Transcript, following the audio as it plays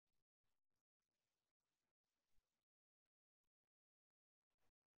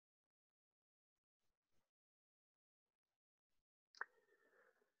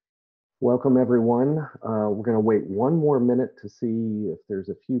Welcome, everyone. We're going to wait one more minute to see if there's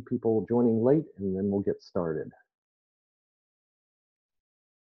a few people joining late, and then we'll get started.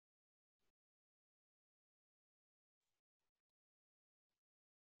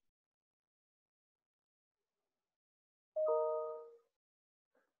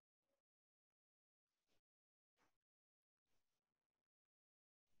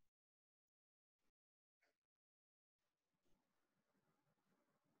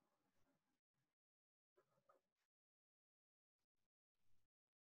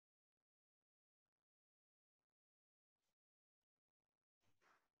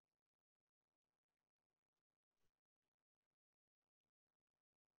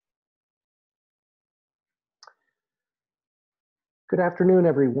 Good afternoon,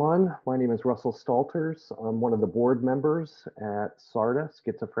 everyone. My name is Russell Stalters. I'm one of the board members at SARDAA,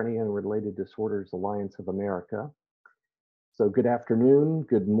 Schizophrenia and Related Disorders Alliance of America. So good afternoon,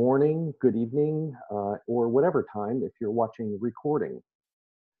 good morning, good evening, or whatever time if you're watching the recording.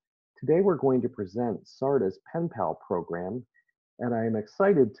 Today we're going to present SARDAA's Pen Pal program, and I am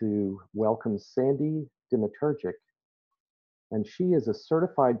excited to welcome Sandy Dimiterchik, and she is a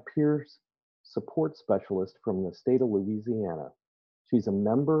certified peer support specialist from the state of Louisiana. She's a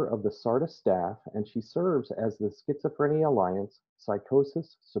member of the SARDAA staff, and she serves as the Schizophrenia Alliance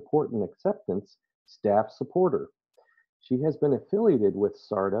Psychosis Support and Acceptance staff supporter. She has been affiliated with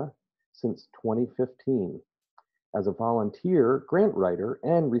SARDAA since 2015 as a volunteer grant writer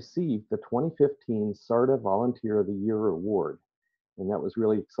and received the 2015 SARDAA Volunteer of the Year Award. And that was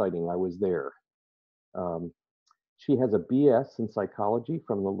really exciting. I was there. She has a BS in psychology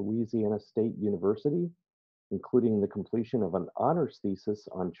from the Louisiana State University, including the completion of an honors thesis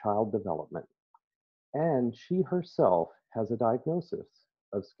on child development. And she herself has a diagnosis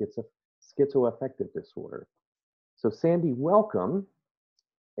of schizoaffective disorder. So Sandy, welcome.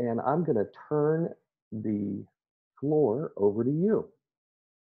 And I'm going to turn the floor over to you.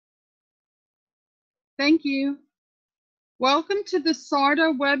 Thank you. Welcome to the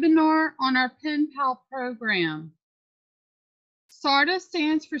SARDAA webinar on our Pen Pal program. SARDAA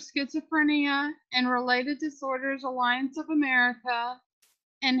stands for Schizophrenia and Related Disorders Alliance of America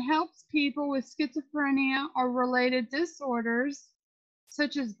and helps people with schizophrenia or related disorders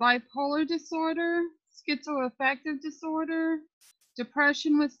such as bipolar disorder, schizoaffective disorder,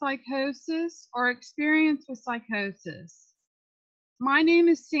 depression with psychosis, or experience with psychosis. My name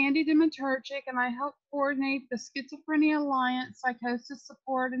is Sandy Dimiterchik, and I help coordinate the Schizophrenia Alliance Psychosis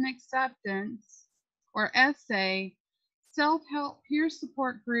Support and Acceptance, or SA, self-help peer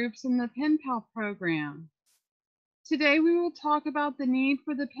support groups in the Pen Pal program. Today we will talk about the need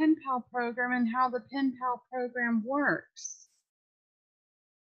for the Pen Pal program and how the Pen Pal program works.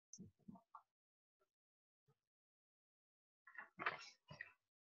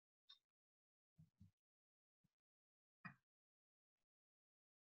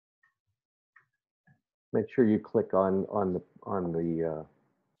 Make sure you click on the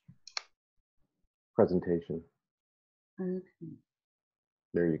presentation. Okay.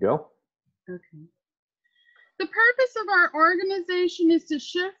 There you go. Okay. The purpose of our organization is to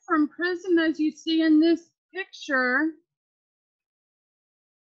shift from prison, as you see in this picture,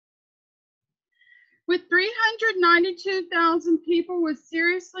 with 392,000 people with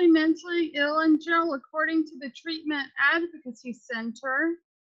seriously mentally ill in jail, according to the Treatment Advocacy Center.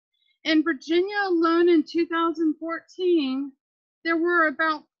 In Virginia alone in 2014, there were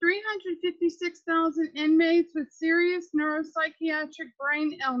about 356,000 inmates with serious neuropsychiatric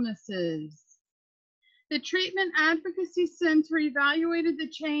brain illnesses. The Treatment Advocacy Center evaluated the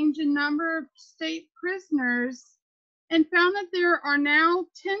change in number of state prisoners and found that there are now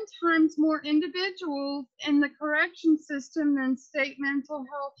 10 times more individuals in the correction system than state mental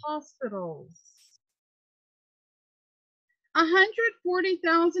health hospitals.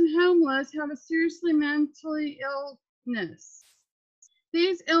 140,000 homeless have a seriously mentally illness.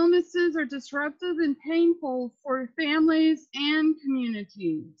 These illnesses are disruptive and painful for families and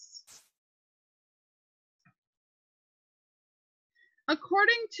communities.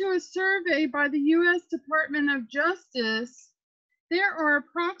 According to a survey by the U.S. Department of Justice, there are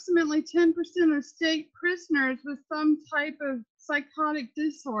approximately 10% of state prisoners with some type of psychotic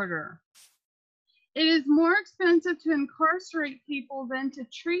disorder. It is more expensive to incarcerate people than to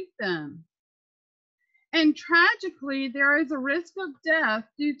treat them. And tragically, there is a risk of death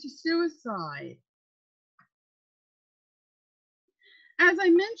due to suicide. As I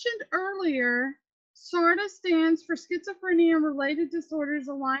mentioned earlier, SARDAA stands for Schizophrenia and Related Disorders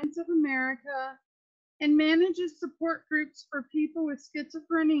Alliance of America and manages support groups for people with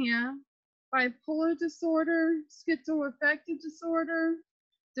schizophrenia, bipolar disorder, schizoaffective disorder,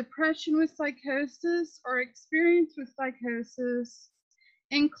 depression with psychosis, or experience with psychosis,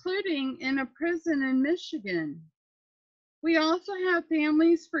 including in a prison in Michigan. We also have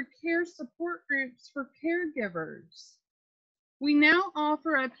families for care support groups for caregivers. We now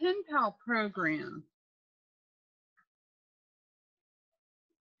offer a Pen Pal program.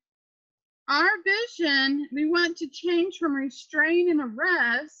 Our vision, we want to change from restraint and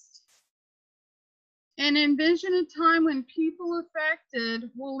arrest and envision a time when people affected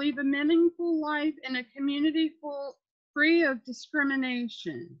will live a meaningful life in a community free of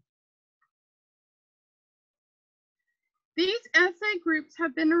discrimination. These SA groups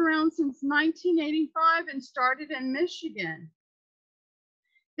have been around since 1985 and started in Michigan.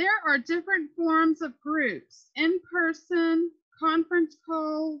 There are different forms of groups: in-person, conference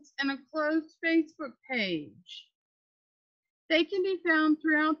calls, and a closed Facebook page. They can be found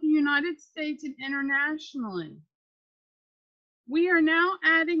throughout the United States and internationally. We are now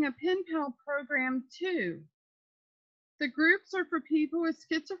adding a Pen Pal program too. The groups are for people with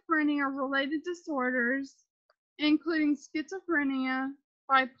schizophrenia or related disorders, including schizophrenia,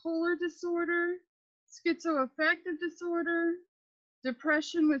 bipolar disorder, schizoaffective disorder,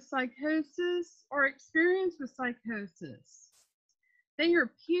 depression with psychosis, or experience with psychosis. They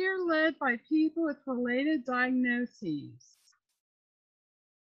are peer-led by people with related diagnoses.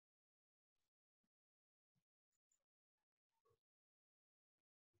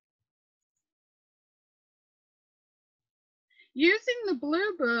 Using the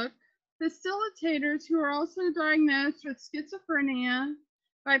Blue Book, facilitators who are also diagnosed with schizophrenia,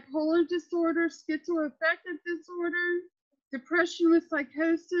 bipolar disorder, schizoaffective disorder, depression with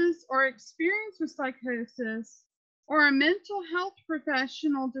psychosis, or experience with psychosis, or a mental health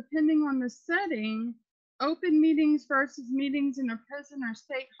professional, depending on the setting, open meetings versus meetings in a prison or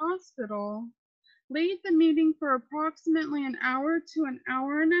state hospital, lead the meeting for approximately an hour to an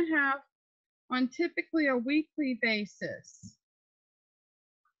hour and a half on typically a weekly basis.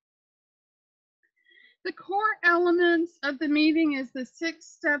 The core elements of the meeting is the 6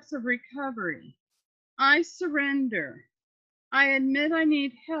 steps of recovery. I surrender. I admit I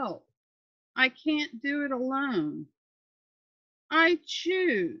need help. I can't do it alone. I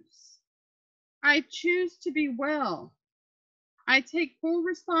choose. I choose to be well. I take full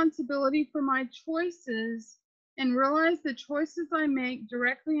responsibility for my choices and realize the choices I make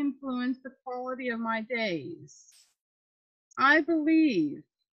directly influence the quality of my days. I believe.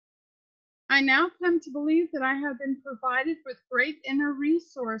 I now come to believe that I have been provided with great inner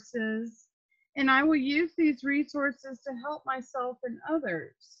resources, and I will use these resources to help myself and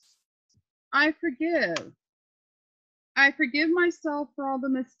others. I forgive. I forgive myself for all the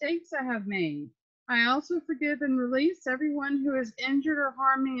mistakes I have made. I also forgive and release everyone who has injured or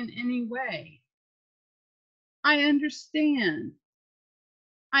harmed me in any way. I understand.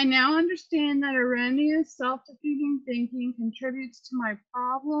 I now understand that erroneous, self-defeating thinking contributes to my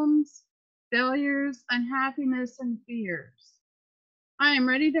problems, failures, unhappiness, and fears. I am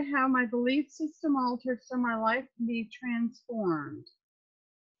ready to have my belief system altered so my life can be transformed.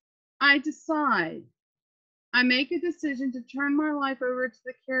 I decide. I make a decision to turn my life over to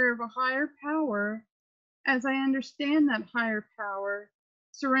the care of a higher power as I understand that higher power,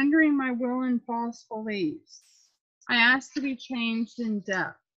 surrendering my will and false beliefs. I ask to be changed in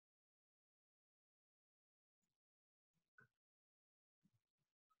depth.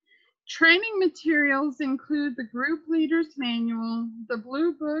 Training materials include the Group Leaders Manual, the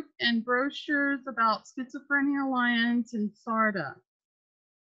Blue Book, and brochures about Schizophrenia Alliance and SARDAA.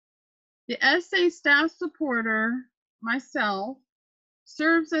 The SA staff supporter, myself,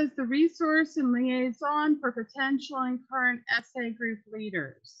 serves as the resource and liaison for potential and current SA group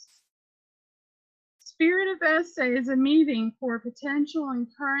leaders. Spirit of SA is a meeting for potential and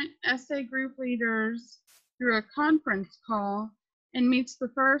current SA group leaders through a conference call and meets the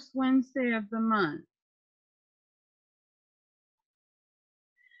first Wednesday of the month.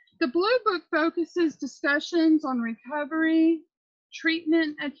 The Blue Book focuses discussions on recovery,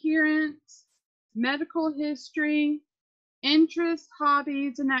 treatment adherence, medical history, interests,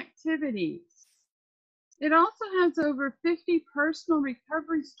 hobbies, and activities. It also has over 50 personal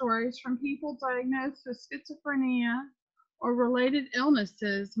recovery stories from people diagnosed with schizophrenia or related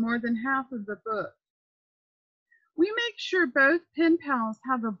illnesses, more than half of the book. We make sure both pen pals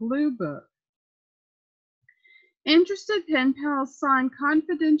have a Blue Book. Interested pen pals sign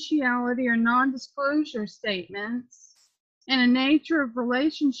confidentiality or non-disclosure statements and a nature of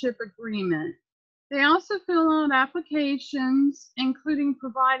relationship agreement. They also fill out applications, including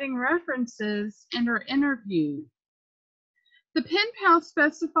providing references, and are interviewed. The pen pal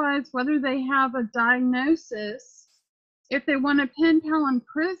specifies whether they have a diagnosis if they want a pen pal in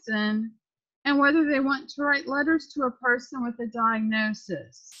prison, and whether they want to write letters to a person with a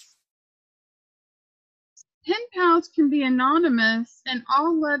diagnosis. Pen pals can be anonymous, and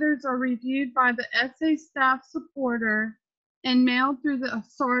all letters are reviewed by the SA staff supporter and mailed through the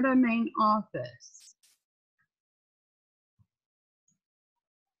SARDAA main office.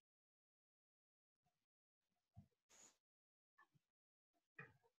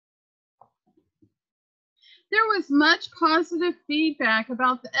 There was much positive feedback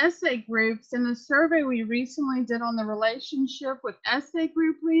about the SA groups in the survey we recently did on the relationship with SA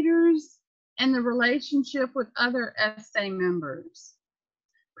group leaders and the relationship with other SA members.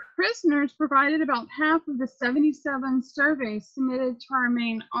 Prisoners provided about half of the 77 surveys submitted to our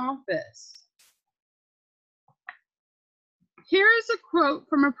main office. Here is a quote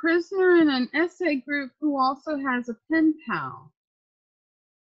from a prisoner in an SA group who also has a pen pal.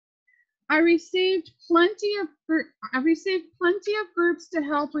 I received plenty of groups to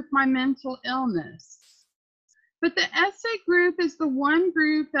help with my mental illness. But the SA group is the one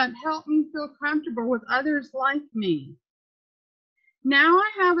group that helped me feel comfortable with others like me. Now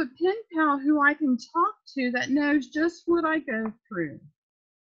I have a pen pal who I can talk to that knows just what I go through.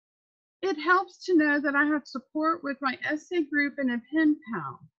 It helps to know that I have support with my SA group and a pen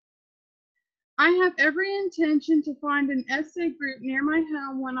pal. I have every intention to find an SA group near my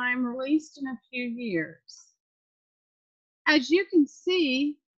home when I am released in a few years. As you can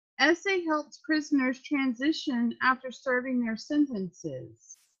see, SA helps prisoners transition after serving their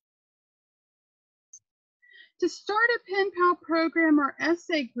sentences. To start a pen pal program or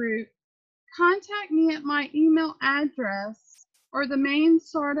SA group, contact me at my email address or the main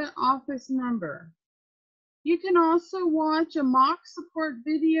SARDAA office number. You can also watch a mock support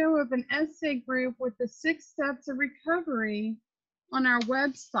video of an SA group with the 6 steps of recovery on our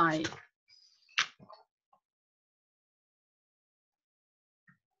website.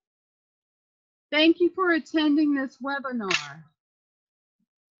 Thank you for attending this webinar.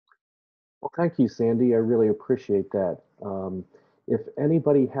 Well, thank you, Sandy. I really appreciate that. If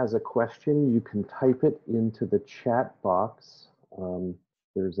anybody has a question, you can type it into the chat box.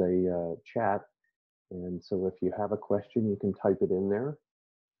 There's a chat, and so if you have a question, you can type it in there.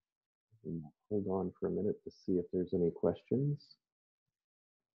 Hold on for a minute to see if there's any questions.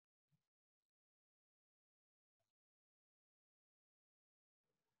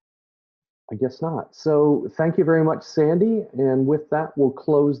 I guess not. So thank you very much, Sandy. And with that, we'll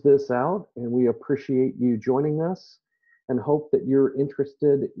close this out. And we appreciate you joining us and hope that you're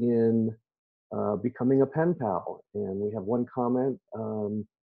interested in becoming a pen pal. And we have one comment.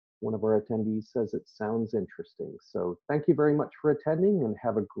 One of our attendees says it sounds interesting. So thank you very much for attending and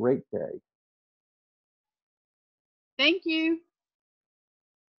have a great day. Thank you.